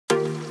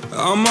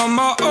I'm on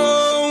my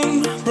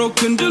own,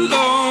 broken and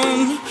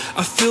alone.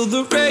 I feel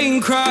the rain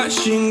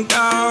crashing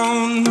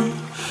down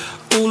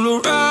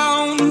all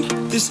around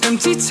this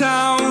empty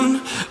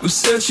town. I'm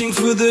searching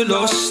for the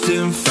lost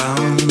and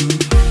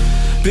found,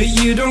 but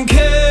you don't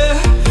care,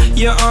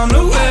 you're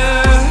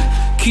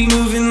unaware. Keep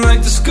moving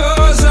like the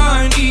scars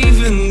aren't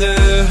even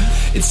there.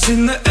 It's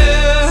in the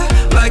air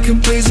like a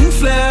blazing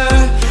flare.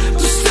 Don't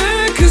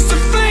stare cause the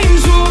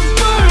flames will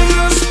burn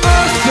us.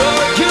 I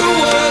thought you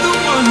were the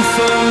one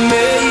for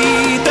me,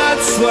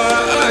 that's why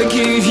I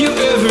gave you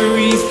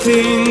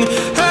everything.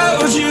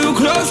 Held you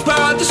close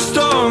by the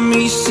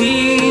stormy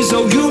seas.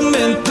 Oh, you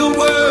meant the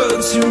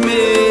world to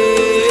me.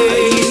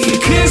 I used to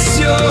kiss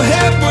your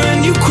head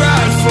when you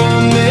cried for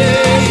me,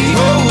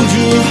 hold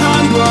your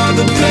hand while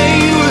the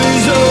pain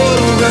was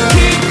over,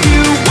 keep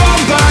you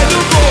warm by the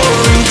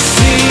roaring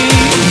sea.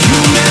 Oh, you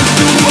meant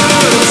the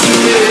world to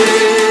me.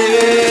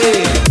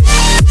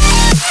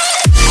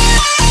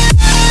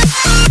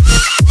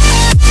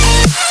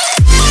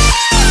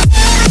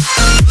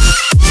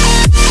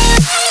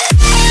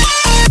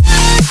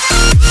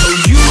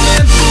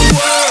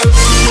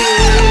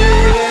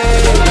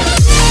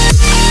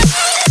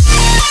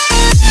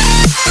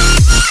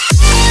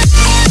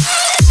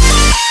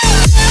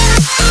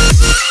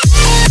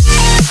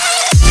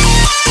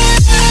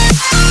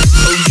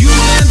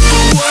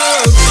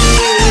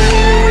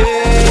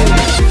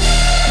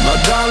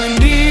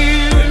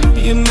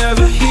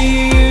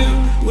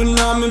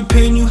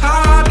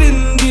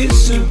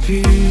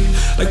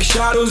 Like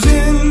shadows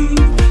in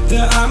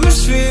the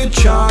atmosphere,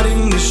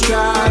 charting the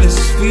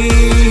stratosphere.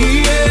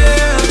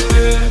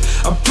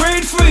 Yeah. I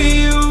prayed for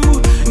you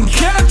and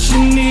kept you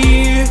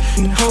near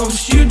in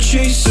hopes you'd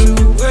chase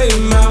away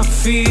my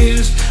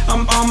fears.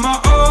 I'm on my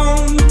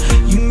own,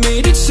 you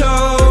made it so,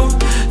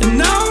 and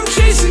now I'm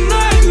chasing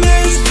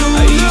nightmares too.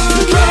 I used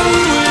to run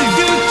with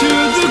you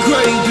through the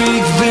great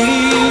big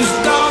leaves,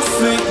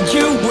 laugh at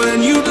you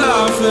when you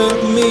laugh at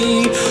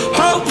me.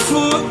 Hope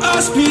for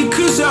us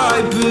because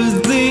I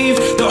believe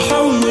the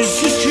home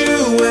was just you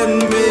and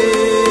me.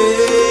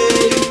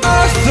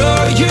 I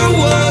thought you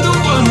were the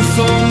one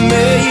for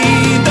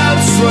me,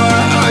 that's why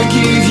I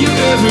gave you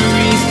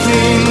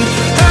everything.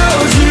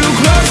 Held you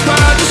close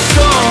by the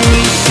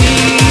stormy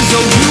seas.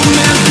 Oh, you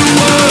meant the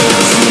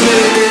world to me.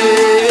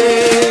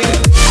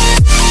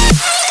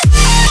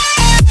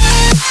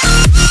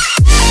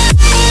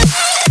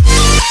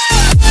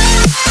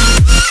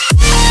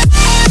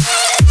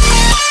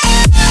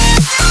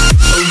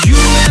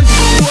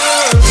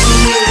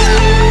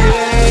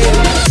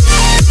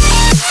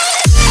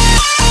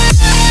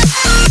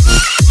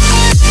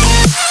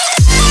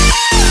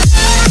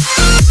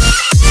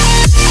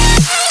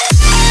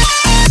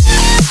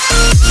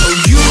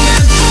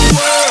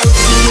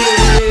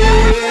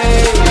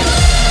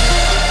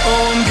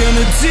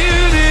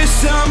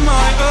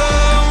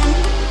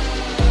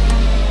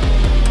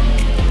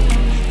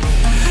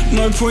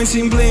 No point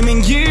in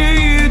blaming you,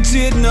 you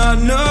did not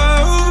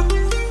know.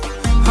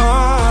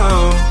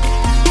 Oh,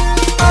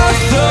 I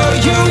thought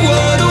you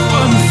were the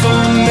one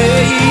for me,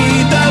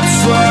 that's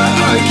why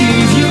I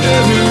gave you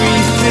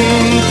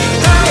everything.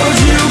 Held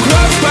you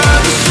close by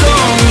the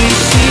stormy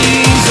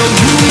seas. Oh,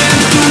 you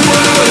meant the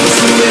world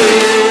to me.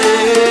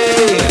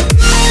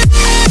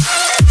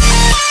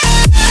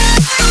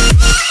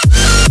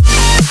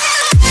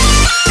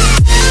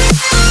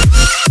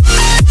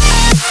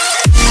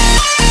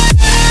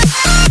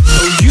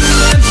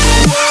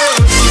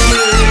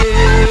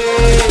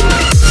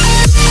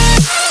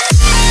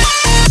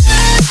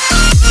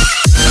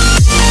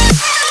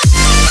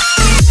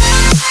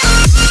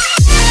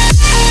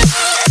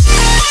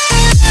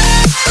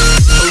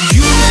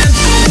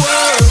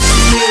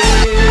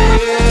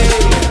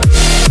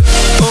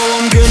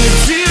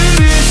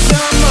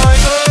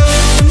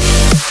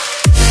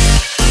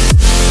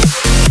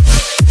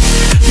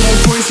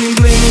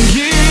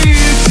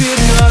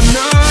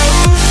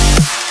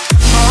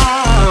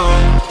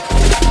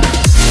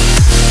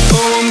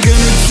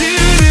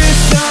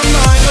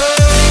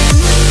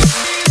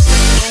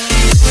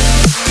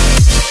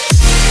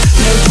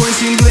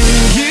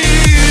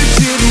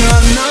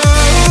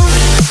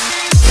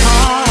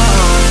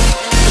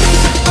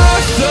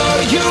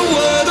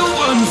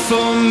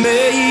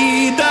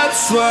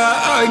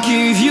 I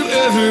gave you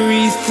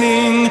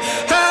everything,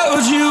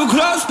 held you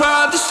close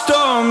by the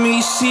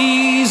stormy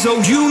seas. Oh,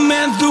 you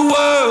meant the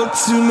world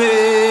to me.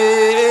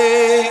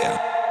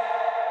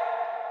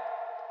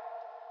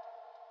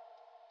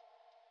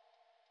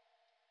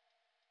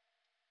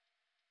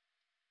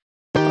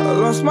 I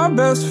lost my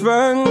best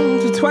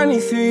friend to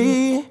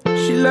 23.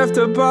 She left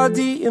her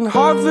body and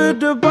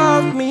hovered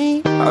above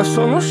me. I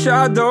saw no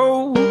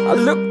shadow, I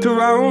looked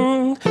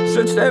around,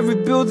 searched every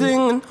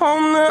building and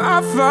home that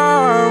I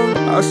found.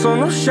 I saw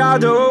no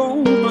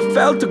shadow, but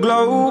felt a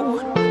glow.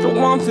 The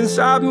warmth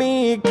inside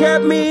me, it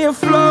kept me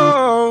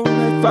afloat.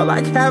 It felt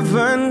like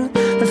heaven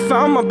had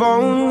found my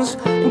bones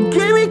and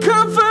gave me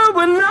comfort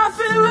when I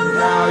feel alone.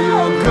 Now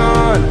you're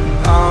gone,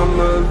 I'm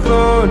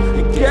alone.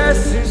 I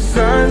guess it's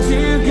time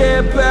to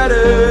get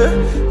better.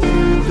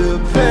 Through the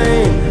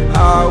pain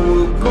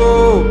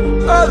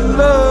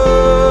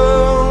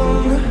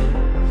alone.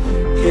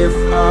 If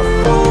I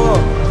fall,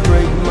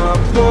 break my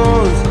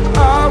bones,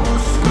 I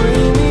will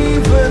scream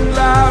even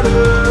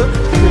louder,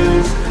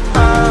 'cause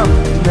I'm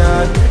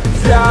not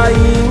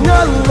dying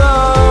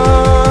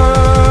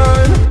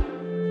alone.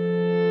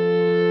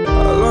 I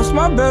lost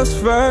my best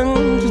friend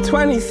to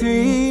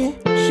 23.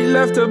 She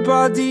left her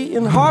body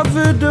and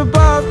hovered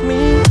above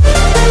me.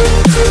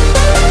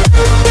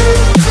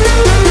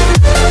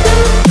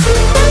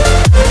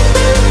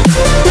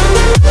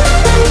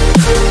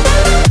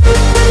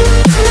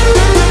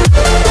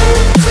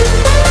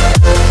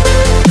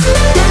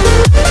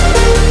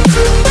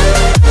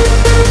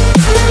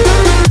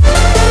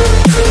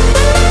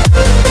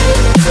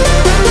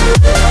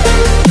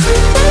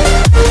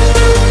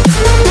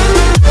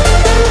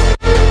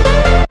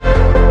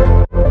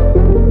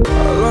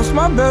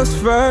 Best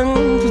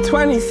friend to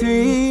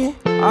 23.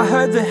 I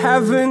heard the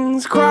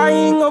heavens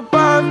crying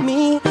above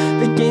me.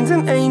 They gained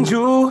an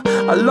angel,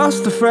 I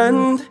lost a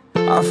friend.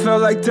 I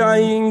felt like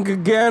dying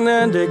again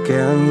and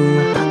again.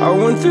 I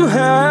went through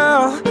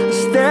hell,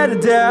 stared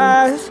at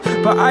death,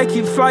 but I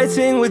keep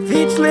fighting with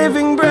each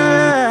living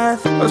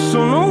breath. I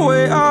saw no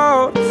way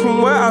out from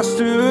where I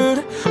stood.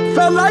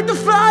 Felt like the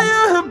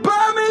fire had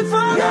burned me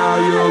through. Now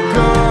you're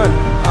gone,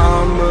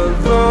 I'm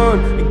alone.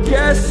 I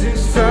guess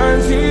it's time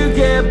to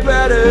get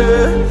better.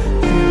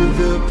 Through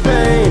the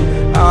pain,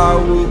 I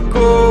will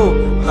go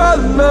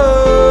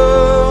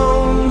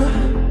alone.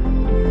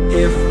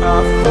 If I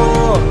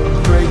fall,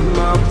 break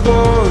my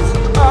bones,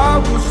 I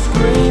will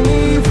scream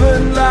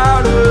even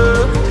louder,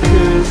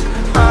 'cause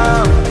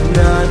I'm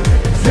not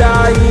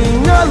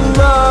dying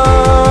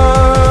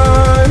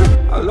alone.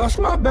 I lost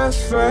my best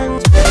friend.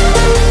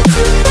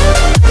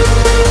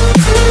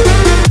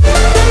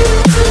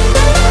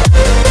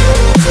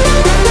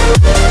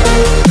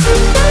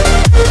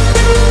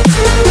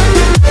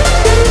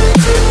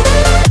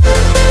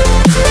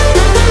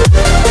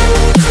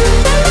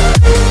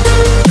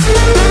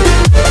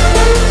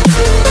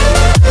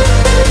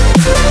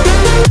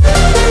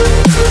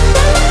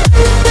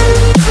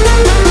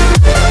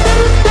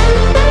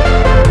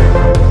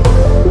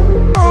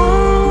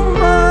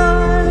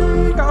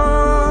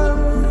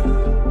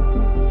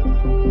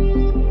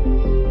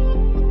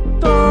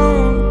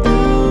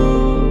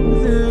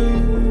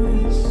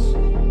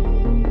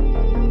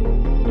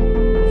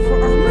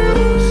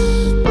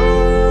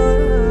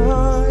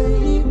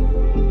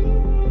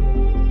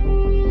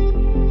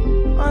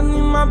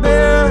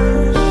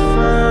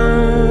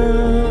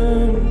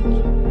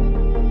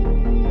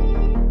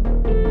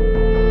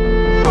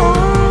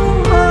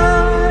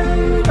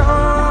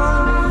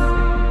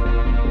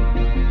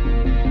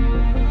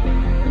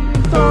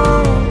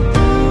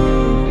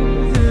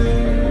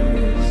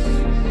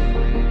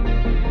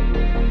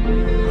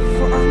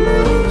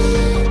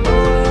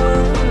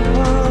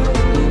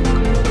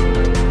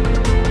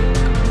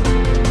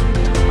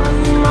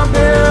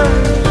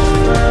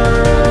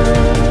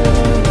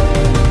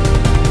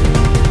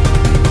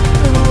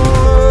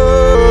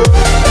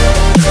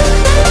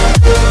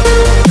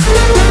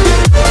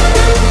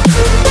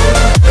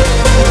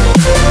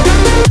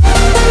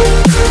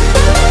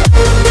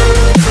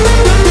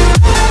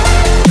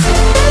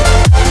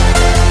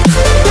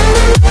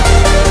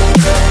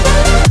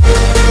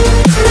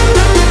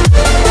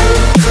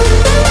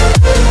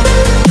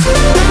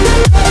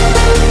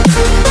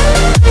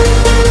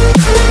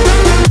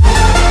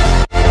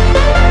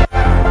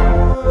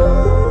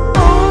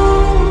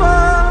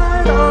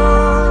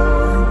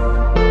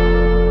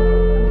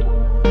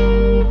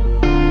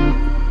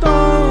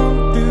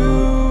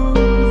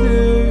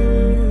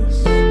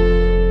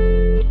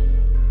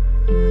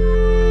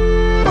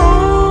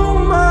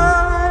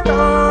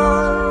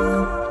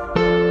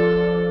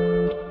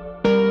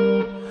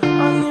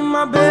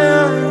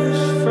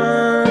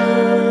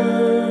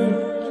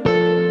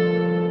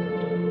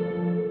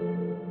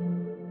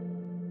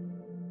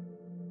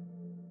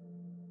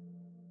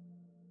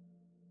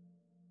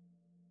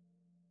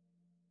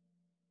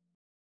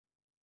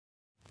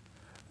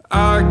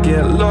 I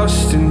get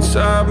lost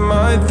inside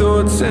my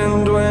thoughts,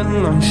 and when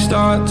I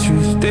start to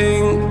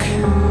think,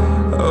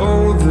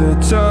 oh, the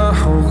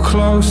how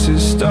close it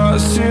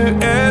starts to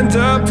end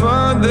up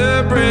on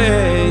the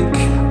brink.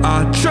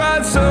 I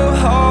tried so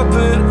hard,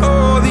 but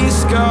all these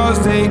scars,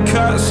 they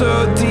cut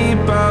so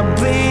deep I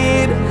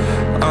bleed.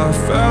 I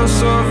fell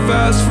so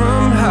fast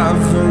from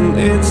heaven,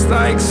 it's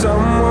like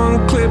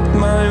someone clipped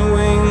my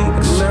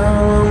wings.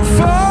 Now I'm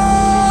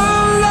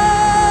falling,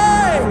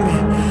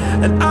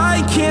 and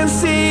I can't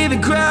see the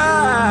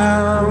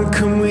ground.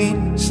 Can we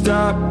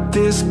stop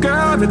this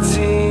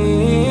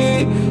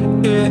gravity?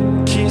 It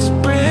keeps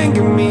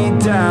bringing me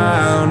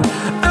down.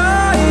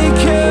 I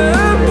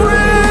can't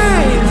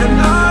breathe and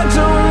I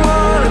don't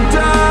wanna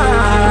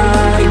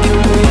die. Can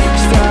we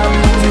stop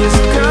this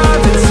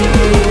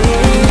gravity?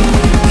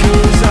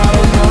 'Cause I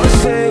don't wanna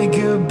say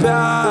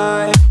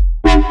goodbye.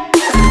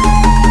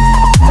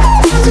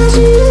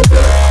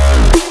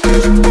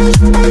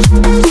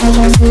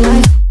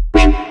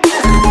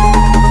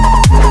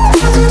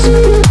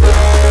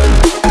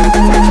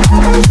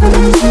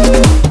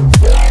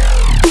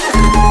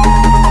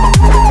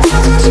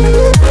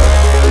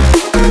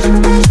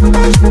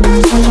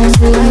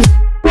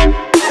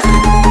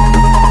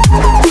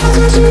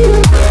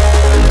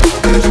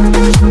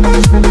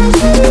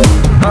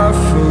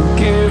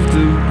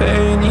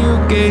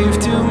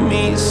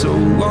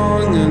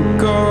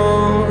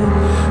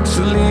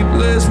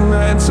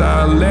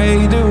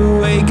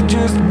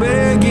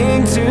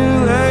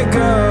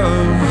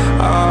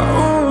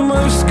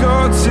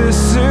 to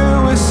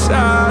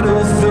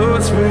suicidal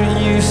thoughts,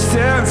 but you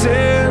stepped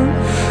in.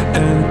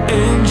 An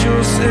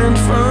angel sent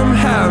from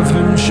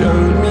heaven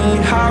showed me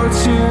how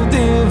to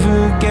live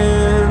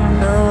again.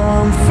 Now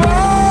I'm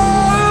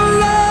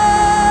falling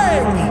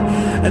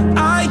and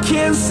I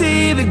can't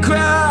see the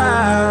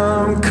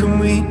ground. Can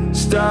we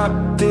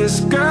stop this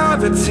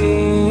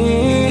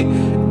gravity?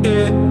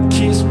 It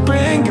keeps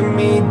bringing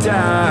me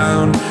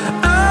down.